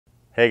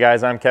Hey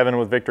guys, I'm Kevin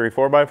with Victory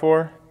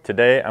 4x4.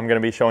 Today I'm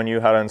going to be showing you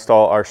how to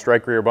install our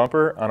strike rear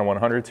bumper on a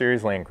 100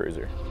 series Land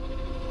Cruiser.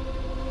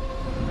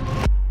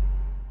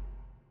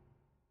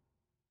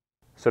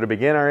 So to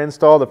begin our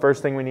install, the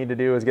first thing we need to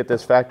do is get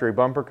this factory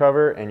bumper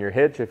cover and your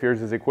hitch, if yours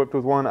is equipped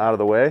with one, out of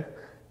the way.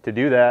 To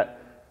do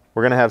that,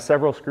 we're going to have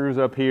several screws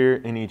up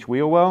here in each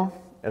wheel well,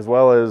 as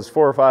well as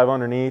 4 or 5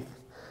 underneath.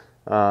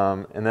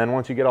 And then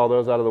once you get all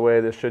those out of the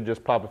way, this should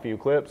just pop a few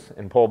clips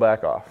and pull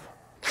back off.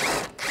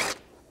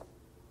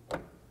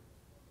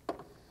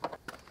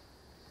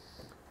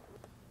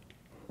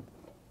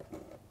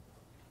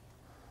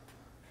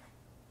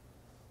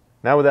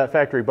 Now with that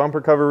factory bumper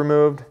cover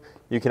removed,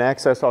 you can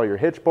access all your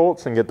hitch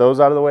bolts and get those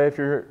out of the way if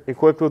you're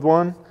equipped with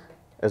one,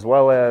 as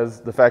well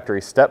as the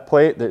factory step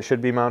plate that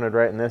should be mounted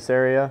right in this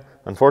area.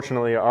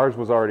 Unfortunately, ours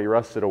was already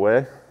rusted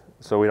away,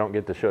 so we don't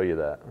get to show you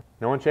that.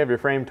 Now once you have your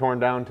frame torn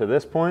down to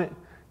this point,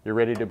 you're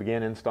ready to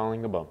begin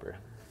installing the bumper.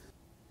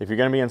 If you're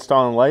going to be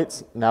installing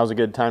lights, now's a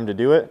good time to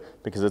do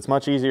it because it's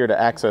much easier to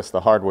access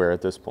the hardware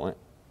at this point.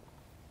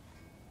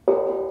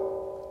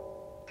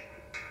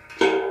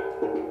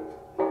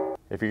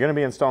 If you're going to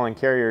be installing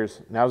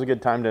carriers, now's a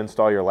good time to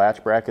install your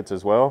latch brackets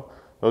as well.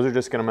 Those are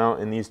just going to mount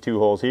in these 2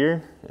 holes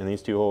here and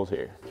these 2 holes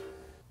here.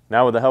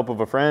 Now with the help of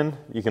a friend,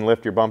 you can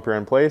lift your bumper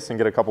in place and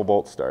get a couple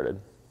bolts started.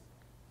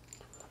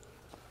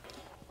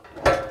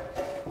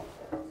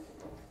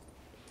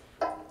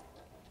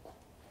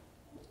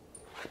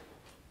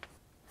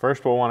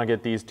 First we'll want to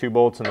get these 2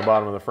 bolts in the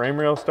bottom of the frame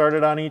rail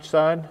started on each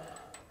side.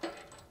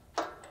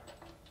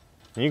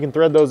 And you can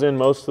thread those in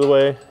most of the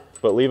way,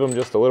 but leave them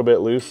just a little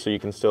bit loose so you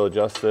can still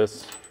adjust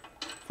this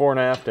fore and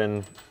aft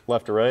and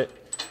left to right.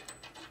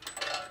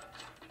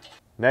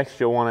 Next,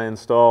 you'll want to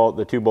install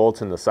the 2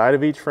 bolts in the side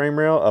of each frame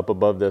rail up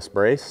above this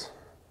brace.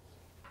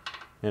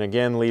 And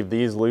again, leave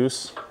these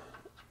loose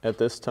at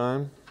this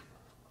time.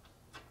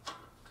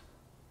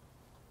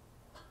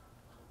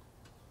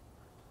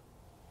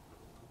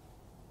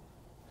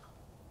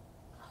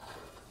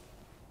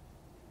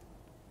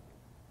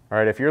 All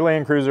right, if your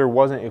Land Cruiser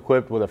wasn't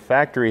equipped with a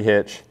factory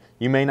hitch,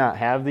 you may not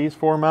have these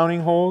 4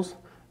 mounting holes,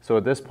 so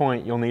at this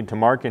point you'll need to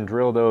mark and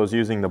drill those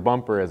using the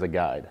bumper as a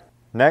guide.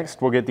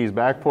 Next, we'll get these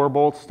back 4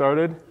 bolts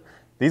started.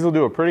 These will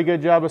do a pretty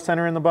good job of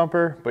centering the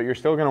bumper, but you're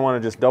still going to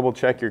want to just double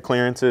check your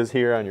clearances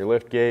here on your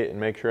lift gate and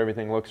make sure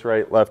everything looks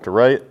right left to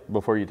right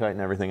before you tighten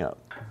everything up.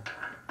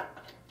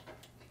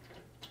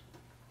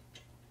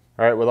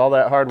 All right, with all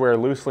that hardware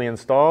loosely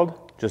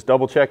installed, just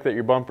double check that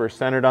your bumper is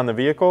centered on the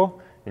vehicle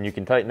and you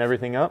can tighten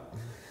everything up.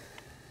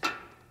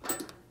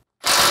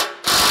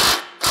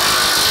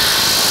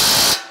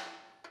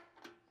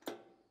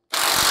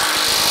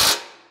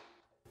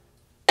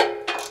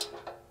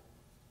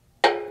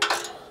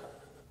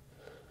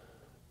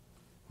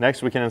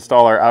 Next, we can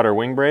install our outer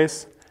wing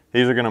brace.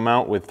 These are going to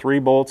mount with 3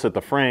 bolts at the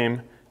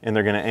frame, and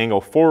they're going to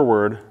angle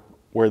forward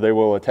where they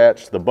will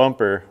attach the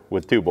bumper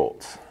with 2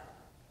 bolts.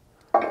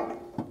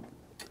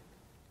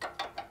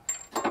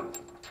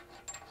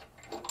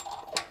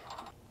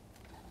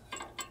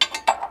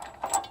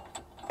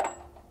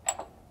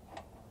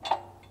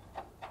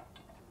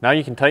 Now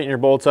you can tighten your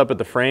bolts up at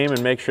the frame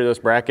and make sure this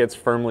bracket's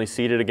firmly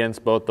seated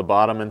against both the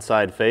bottom and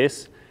side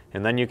face,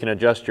 and then you can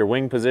adjust your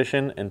wing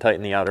position and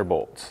tighten the outer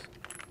bolts.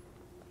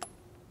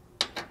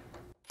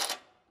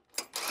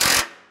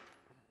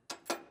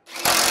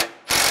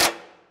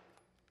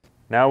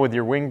 Now with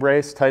your wing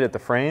brace tight at the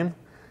frame,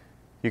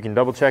 you can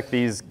double check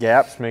these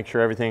gaps, make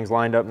sure everything's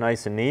lined up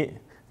nice and neat,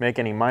 make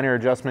any minor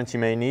adjustments you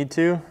may need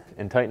to,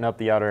 and tighten up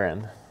the outer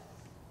end.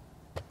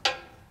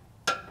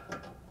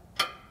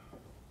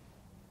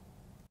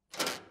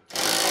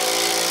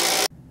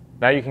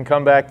 Now you can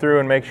come back through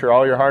and make sure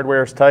all your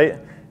hardware is tight.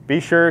 Be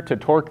sure to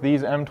torque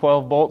these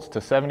M12 bolts to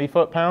 70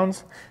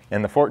 foot-pounds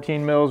and the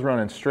 14 mils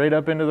running straight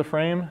up into the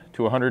frame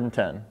to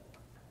 110.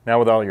 Now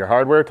with all your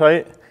hardware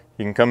tight,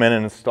 you can come in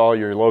and install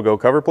your logo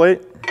cover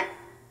plate.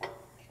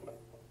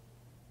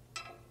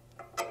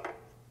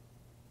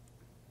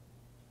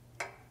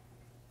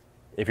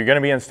 If you're going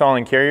to be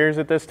installing carriers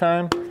at this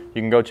time,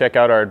 you can go check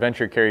out our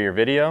adventure carrier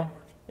video.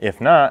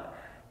 If not,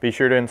 be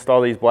sure to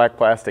install these black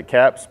plastic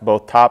caps,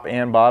 both top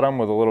and bottom,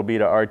 with a little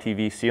bit of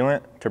RTV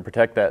sealant to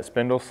protect that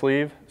spindle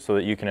sleeve so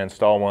that you can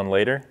install one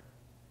later.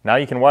 Now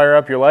you can wire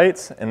up your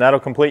lights and that'll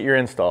complete your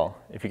install.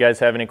 If you guys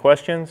have any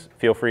questions,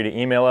 feel free to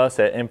email us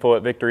at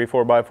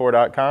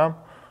info@victory4x4.com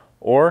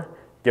or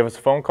give us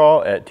a phone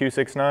call at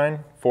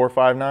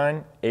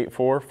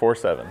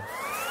 269-459-8447.